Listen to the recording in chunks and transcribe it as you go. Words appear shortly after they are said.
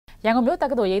ရန်ကုန်မြို့တ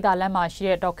က္ကသိုလ်ရိပ်သာလမ်းမှာရှိ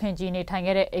တဲ့ဒေါက်ခင်ကြီးနေထိုင်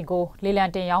ခဲ့တဲ့အိမ်ကိုလေလံ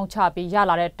တင်ရောင်းချပြီးရ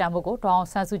လာတဲ့တန်ဖိုးကိုဒေါအောင်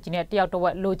ဆန်းစုကြည်နဲ့တယောက်တစ်ဝ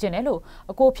က်လိုချင်တယ်လို့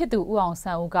အကိုဖြစ်သူဦးအောင်ဆ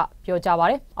န်းဦးကပြောကြားပါ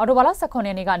တယ်။အော်တိုဘာလ18ရ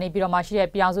က်နေ့ကနေပြီးတော့မှရှိတဲ့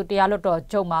ပြည်အောင်စုတရားလွှတ်တော်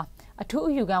ချုပ်မှာအထူး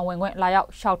အယူခံဝင်ခွင့်လာရောက်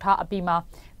လျှောက်ထားအပြီးမှာ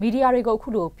မီဒီယာတွေကိုအခု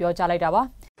လိုပြောကြားလိုက်တာပါ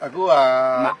။အခုက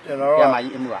ကျွန်တော်တို့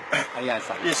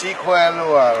ပစ္စည်းခွဲ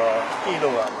လို့ကတော့ကြည့်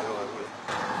လို့ကမလို့ဘူး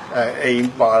။အိမ်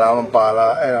ပါလားမပါ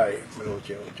လားအဲ့ဒါမလို့ချ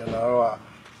င်ဘူး။ကျွန်တော်တို့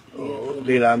က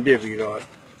လေလံပြစ်ပြီးတော့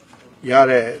ရ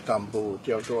တဲ့တံပိုး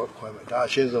ကြောက်တော့ခွဲမယ်ဒါအ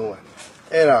ရှင်းဆုံးပဲ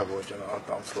အဲ့ဒါကိုကျွန်တော်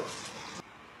တောင်းဆို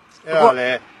အဲ့ဒါလ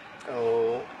ည်း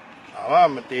ဘာ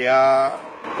မှမတရား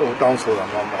တောင်းဆိုတာ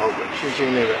မှမဟုတ်ဘူးရှင်းရှ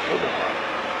င်းလေးပဲဟုတ်တယ်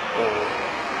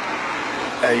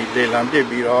အဲ့ဒီလေလံပြစ်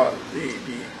ပြီးတော့ဒီ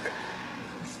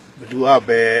ဘလူက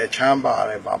ပဲအချမ်းပါ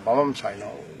တယ်ဘာမှမဆိုင်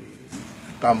တော့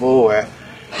တံပိုးပဲ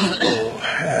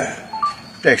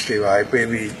text တွေပါပေး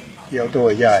ပြီးရောက်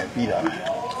တော့ရရင်ပြီးတာ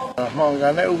မှန်က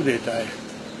န်တဲ့ဥပဒေတိုင်း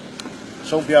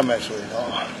ဆုံးပြမယ်ဆိုရင်တော့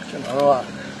ကျွန်တော်တို့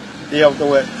ကတယောက်တစ်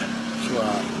ဝက်ဆို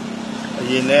တာအ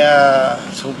ရင်တည်း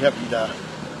ကဆုံးဖြတ်ပြီးသား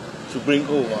Supreme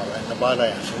Court ပါပဲတပတ်တို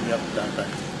င်းဆုံးဖြတ်ပြီးသား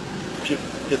ဖြ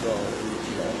စ်တော့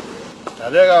ဒါ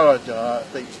တွေကတော့ကျွန်တော်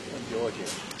သိပြောချင်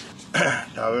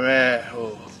ဒါပေမဲ့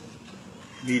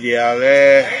မီဒီယာလ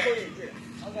ည်း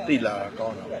သိလာကော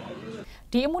င်းတာပေါ့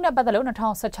ဒီအမှုနဲ့ပတ်သက်လို့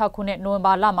2016ခုနှစ်နိုဝင်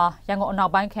ဘာလမှာရန်ကုန်အနော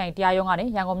က်ပိုင်းခရိုင်တရားရုံးကနေ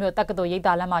ရန်ကုန်မြို့တက္ကသိုလ်ရိပ်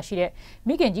သာလမ်းမှာရှိတဲ့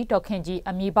မိခင်ကြီးဒေါက်ခင်ကြီး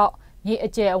အမည်ပေါက်မြေအ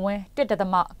ကျယ်အဝန်း1.923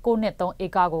 ဧကကိုနှစ်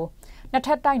ထ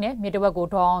ပ်တိုက်နဲ့မြေတဝက်ကို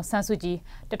ဒေါအောင်ဆန်းစုကြည်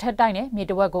တစ်ထပ်တိုက်နဲ့မြေ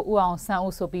တဝက်ကိုဦးအောင်ဆန်း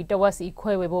ဦးဆိုပြီးတဝက်စီ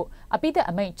ခွဲဝေဖို့အပိသက်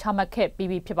အမိန့်ချမှတ်ခဲ့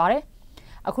ပြီးဖြစ်ပါတယ်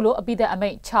။အခုလိုအပိသက်အမိ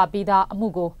န့်ချပြီးသားအမှု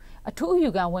ကိုအထူးအယူ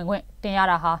ခံဝင်ခွင့်တင်ရ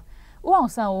တာဟာဦးအော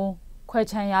င်ဆန်းဦးခွဲ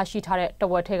ချမ်းရရှိထားတဲ့တ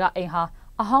ဝက်ထဲကအိမ်ဟာ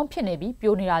အဟောင်းဖြစ်နေပြီး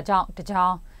ပြိုနေတာကြောင့်တကြော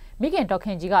င်မိခင်ဒေါက်ခ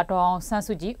င်ကြီးကဒေါအောင်ဆန်း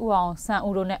စုကြည်ဦးအောင်ဆန်း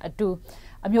ဦးတို့နဲ့အတူ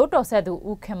အမျိုးတော်ဆက်သူ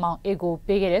ဦးခင်မောင်အေးကို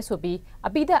ပေးခဲ့တယ်ဆိုပြီးအ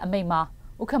ပိသက်အမိန့်မှာ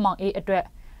ဦးခင်မောင်အေးအတွက်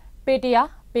ပေ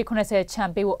100ပေ80ချန်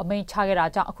ပေးဖို့အမိန့်ချခဲ့တာ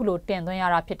ကြောင့်အခုလိုတင်သွင်းရ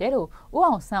တာဖြစ်တယ်လို့ဦး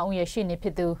အောင်ဆန်းဦးရဲ့ရှေ့နေဖြ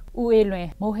စ်သူဦးအေးလွင်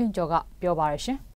မိုးဟင်းကျော်ကပြောပါရရှင်